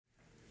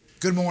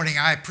Good morning.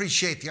 I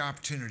appreciate the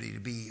opportunity to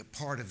be a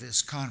part of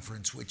this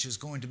conference, which is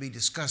going to be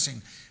discussing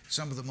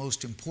some of the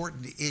most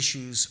important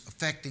issues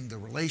affecting the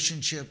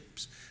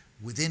relationships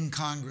within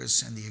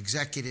Congress and the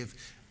executive,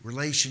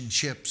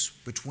 relationships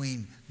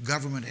between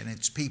government and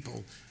its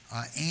people,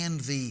 and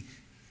the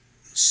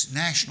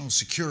national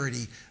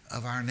security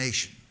of our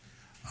nation.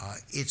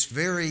 It's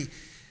very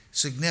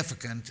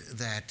significant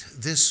that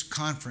this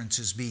conference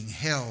is being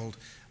held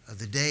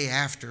the day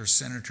after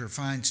Senator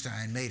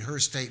Feinstein made her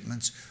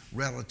statements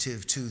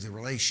relative to the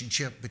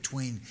relationship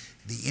between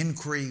the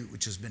inquiry,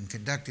 which has been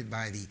conducted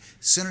by the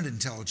Senate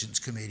Intelligence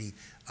Committee,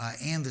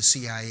 and the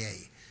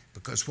CIA,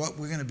 because what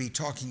we're going to be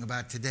talking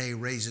about today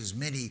raises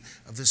many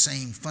of the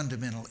same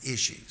fundamental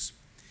issues.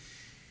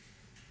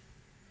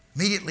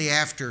 Immediately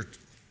after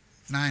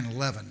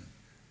 9/11,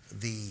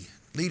 the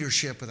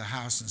leadership of the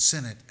House and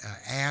Senate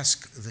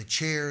asked the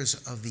chairs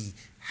of the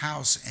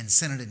House and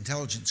Senate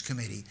Intelligence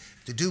Committee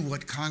to do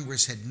what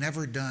Congress had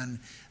never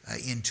done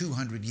in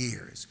 200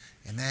 years,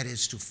 and that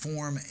is to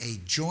form a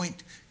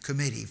joint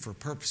committee for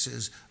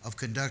purposes of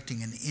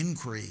conducting an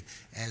inquiry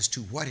as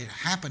to what had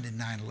happened in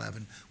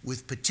 9/11,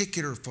 with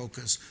particular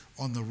focus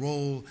on the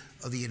role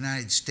of the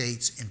United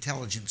States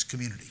intelligence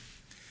community.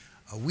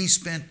 We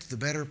spent the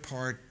better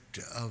part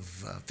of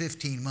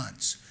 15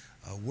 months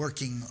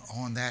working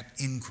on that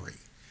inquiry.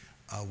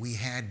 We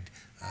had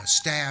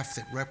staff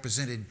that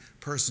represented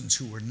persons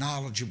who were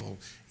knowledgeable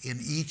in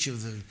each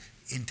of the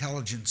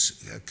intelligence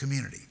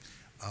community.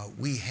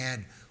 We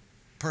had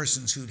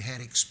persons who'd had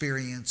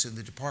experience in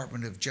the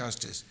Department of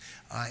Justice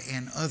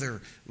and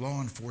other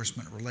law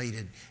enforcement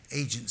related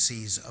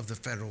agencies of the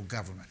federal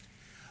government.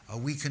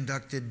 We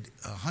conducted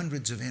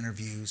hundreds of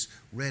interviews,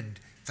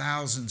 read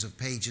thousands of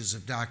pages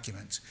of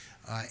documents,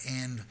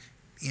 and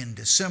in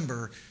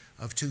December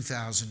of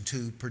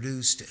 2002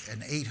 produced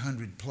an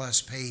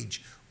 800-plus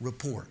page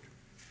report.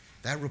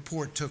 That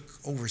report took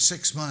over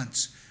 6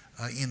 months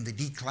in the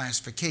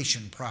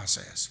declassification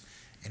process.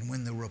 And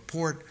when the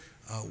report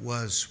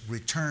was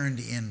returned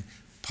in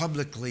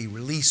publicly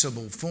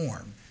releasable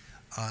form,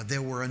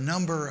 there were a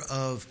number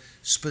of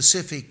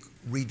specific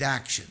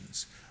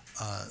redactions.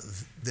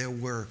 There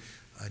were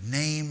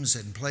names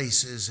and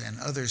places and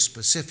other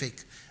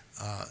specific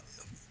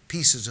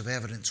pieces of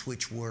evidence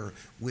which were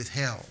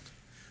withheld.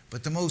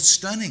 But the most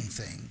stunning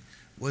thing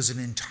was an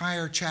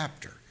entire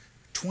chapter,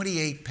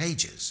 28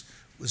 pages,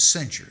 was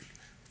censored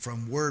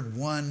from word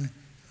 1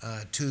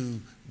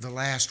 to the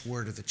last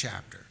word of the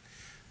chapter.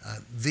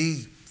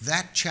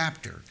 That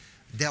chapter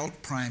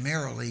dealt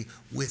primarily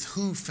with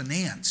who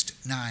financed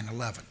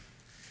 9/11.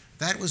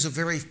 That was a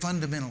very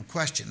fundamental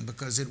question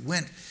because it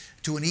went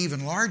to an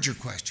even larger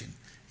question,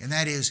 and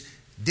that is,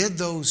 did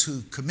those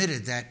who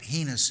committed that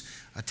heinous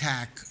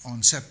attack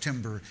on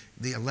September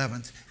the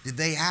 11th, did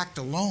they act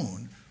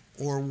alone,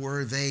 or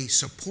were they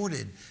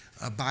supported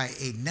by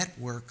a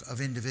network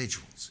of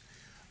individuals?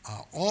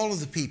 All of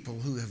the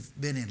people who have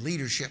been in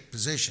leadership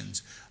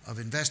positions of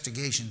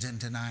investigations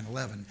into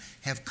 9/11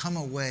 have come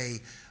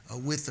away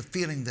with the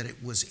feeling that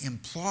it was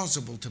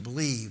implausible to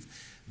believe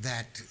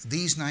that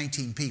these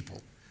 19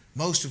 people,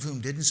 most of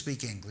whom didn't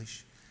speak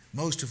English,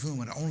 most of whom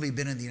had only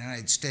been in the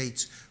United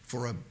States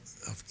for,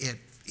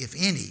 if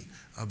any,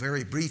 a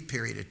very brief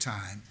period of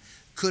time,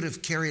 could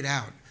have carried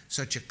out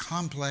such a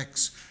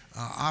complex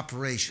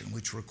operation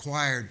which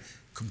required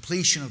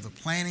completion of the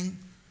planning,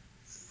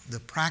 the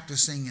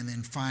practicing, and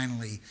then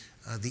finally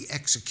the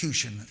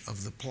execution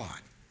of the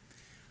plot.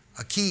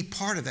 A key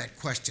part of that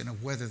question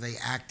of whether they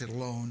acted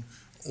alone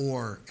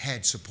or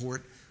had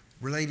support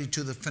related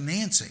to the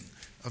financing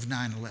of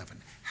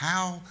 9/11.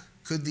 How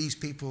could these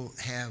people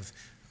have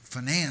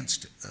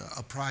financed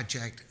a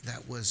project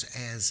that was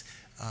as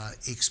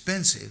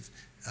expensive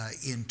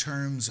in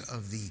terms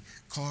of the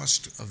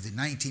cost of the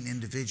 19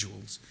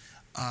 individuals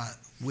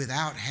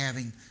without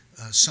having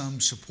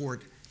some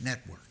support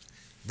network?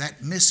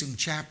 That missing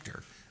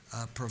chapter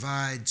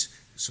provides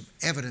some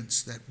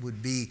evidence that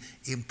would be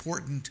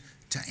important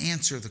to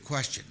answer the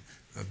question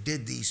of,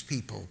 did these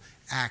people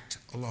act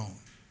alone?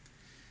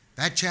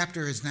 That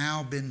chapter has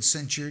now been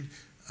censored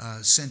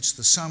since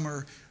the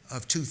summer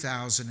of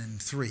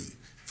 2003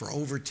 for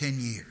over 10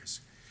 years.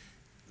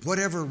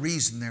 Whatever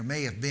reason there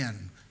may have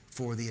been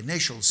for the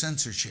initial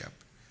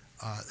censorship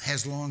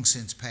has long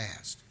since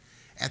passed.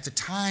 At the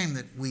time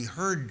that we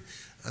heard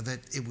that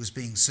it was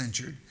being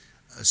censored,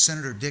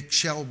 Senator Dick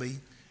Shelby,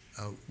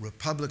 a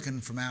Republican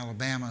from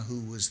Alabama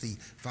who was the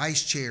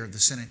vice chair of the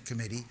Senate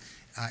committee,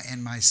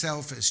 and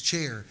myself as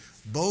chair,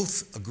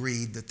 both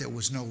agreed that there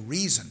was no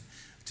reason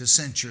to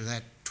censure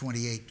that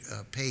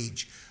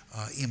 28-page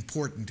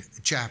important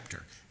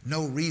chapter.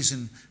 No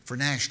reason for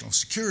national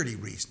security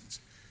reasons.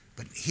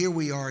 But here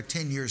we are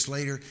 10 years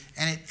later,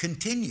 and it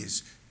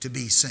continues to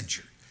be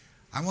censored.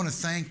 I want to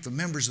thank the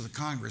members of the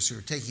Congress who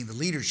are taking the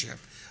leadership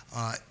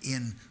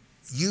in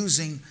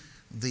using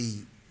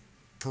the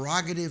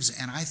prerogatives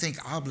and I think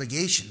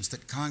obligations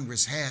that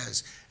Congress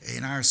has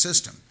in our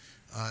system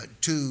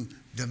to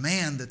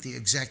demand that the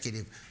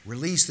executive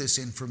release this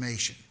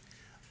information.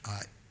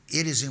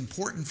 It is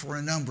important for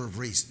a number of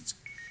reasons.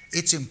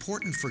 It's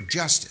important for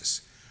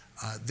justice.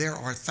 There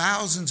are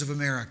thousands of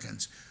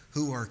Americans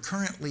who are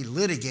currently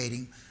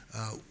litigating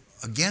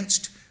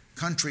against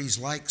countries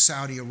like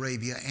Saudi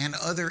Arabia and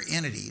other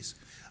entities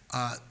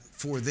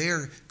for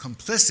their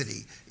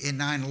complicity in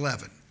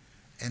 9/11,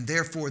 and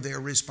therefore their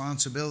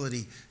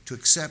responsibility to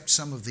accept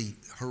some of the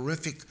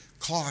horrific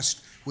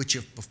costs which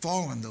have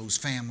befallen those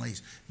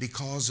families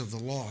because of the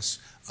loss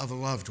of a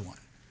loved one.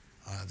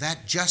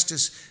 That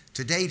justice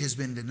to date has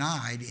been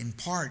denied, in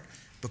part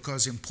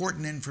because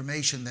important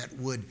information that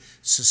would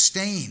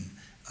sustain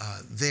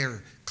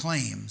their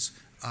claims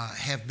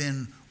have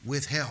been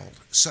withheld,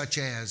 such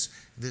as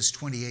this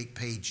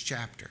 28-page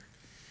chapter.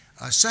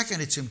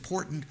 Second, it's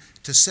important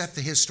to set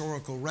the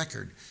historical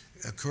record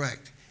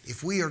correct.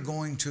 If we are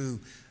going to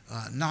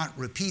not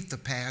repeat the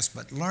past,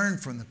 but learn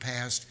from the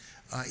past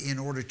in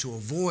order to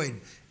avoid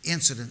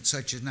incidents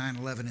such as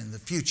 9/11 in the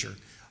future,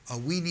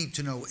 we need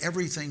to know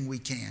everything we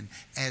can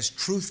as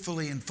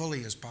truthfully and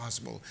fully as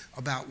possible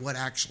about what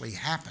actually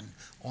happened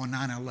on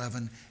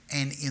 9/11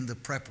 and in the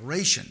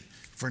preparation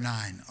for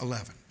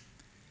 9/11.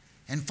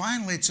 And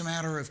finally, it's a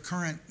matter of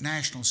current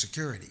national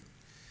security.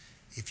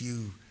 If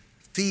you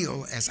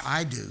feel, as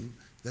I do,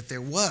 that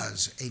there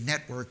was a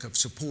network of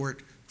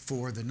support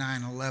for the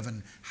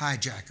 9/11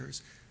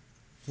 hijackers,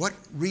 what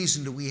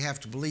reason do we have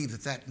to believe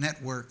that that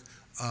network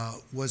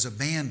was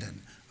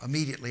abandoned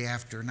immediately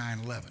after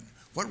 9/11?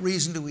 What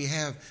reason do we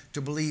have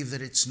to believe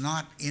that it's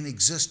not in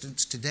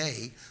existence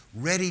today,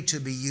 ready to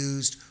be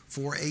used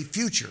for a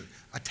future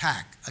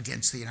attack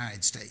against the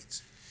United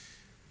States?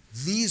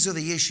 These are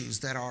the issues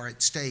that are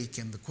at stake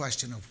in the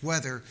question of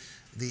whether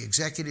the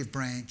executive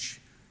branch,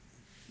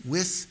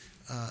 with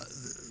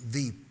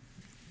the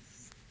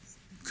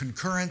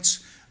concurrence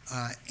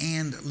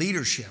and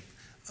leadership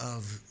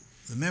of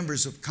the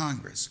members of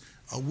Congress,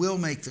 will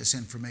make this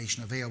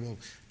information available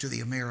to the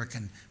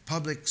American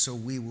public, so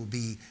we will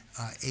be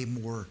a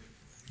more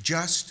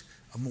just,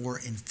 a more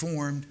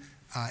informed,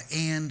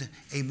 and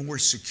a more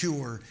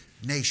secure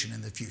nation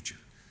in the future.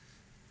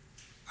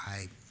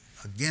 I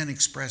again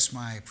express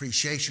my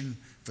appreciation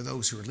for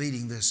those who are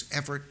leading this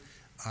effort,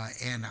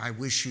 and I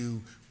wish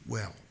you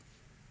well.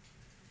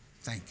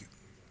 Thank you.